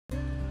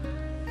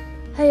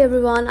Hey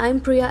everyone, I'm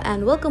Priya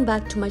and welcome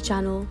back to my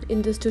channel.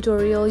 In this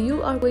tutorial,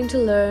 you are going to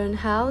learn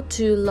how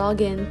to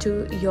log in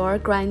to your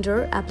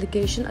Grindr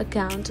application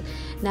account.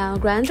 Now,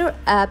 Grindr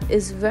app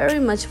is very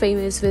much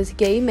famous with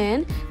gay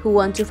men who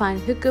want to find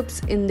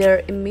hookups in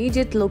their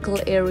immediate local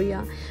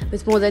area.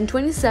 With more than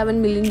 27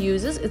 million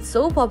users, it's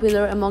so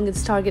popular among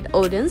its target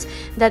audience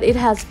that it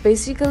has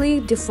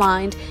basically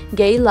defined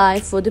gay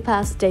life for the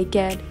past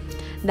decade.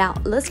 Now,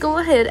 let's go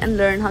ahead and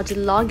learn how to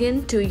log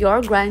in to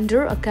your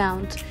Grindr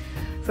account.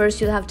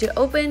 First, you'll have to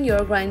open your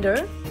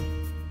Grindr,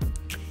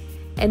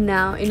 and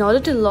now in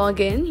order to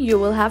log in, you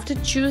will have to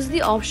choose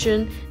the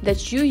option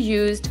that you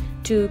used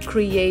to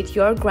create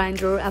your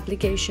Grindr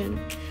application.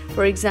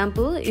 For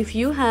example, if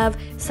you have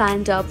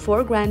signed up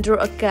for Grindr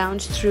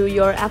account through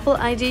your Apple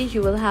ID,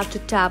 you will have to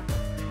tap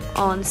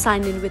on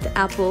sign in with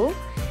Apple.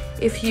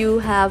 If you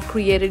have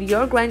created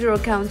your Grindr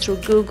account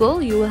through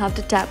Google, you will have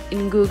to tap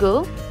in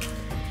Google.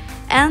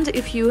 And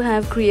if you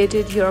have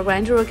created your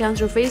Grindr account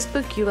through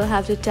Facebook, you will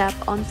have to tap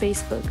on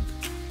Facebook.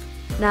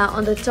 Now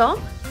on the top,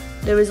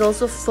 there is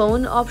also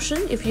phone option.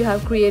 If you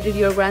have created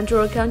your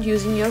Grindr account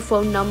using your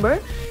phone number,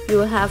 you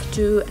will have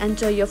to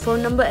enter your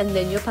phone number and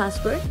then your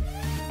password.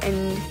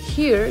 And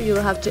here you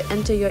will have to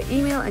enter your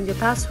email and your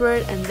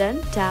password and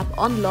then tap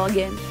on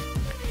login.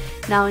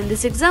 Now in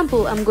this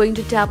example, I'm going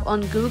to tap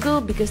on Google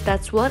because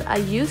that's what I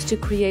used to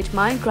create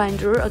my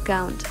Grindr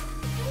account.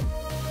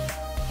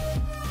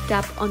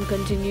 Tap on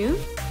continue,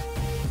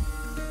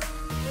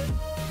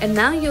 and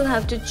now you'll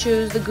have to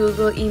choose the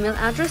Google email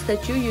address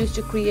that you used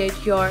to create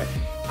your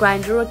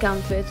Grindr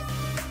account with.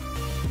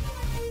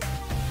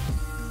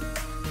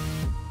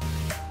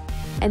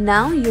 And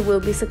now you will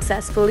be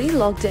successfully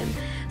logged in.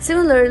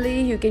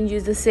 Similarly, you can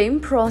use the same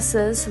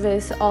process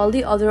with all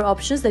the other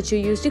options that you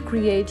used to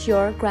create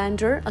your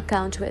Grindr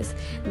account with.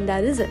 And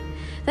that is it.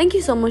 Thank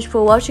you so much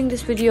for watching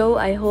this video.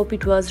 I hope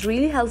it was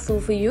really helpful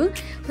for you.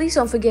 Please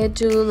don't forget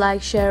to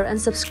like, share and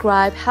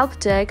subscribe Help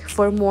Tech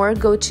for more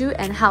go-to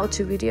and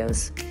how-to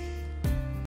videos.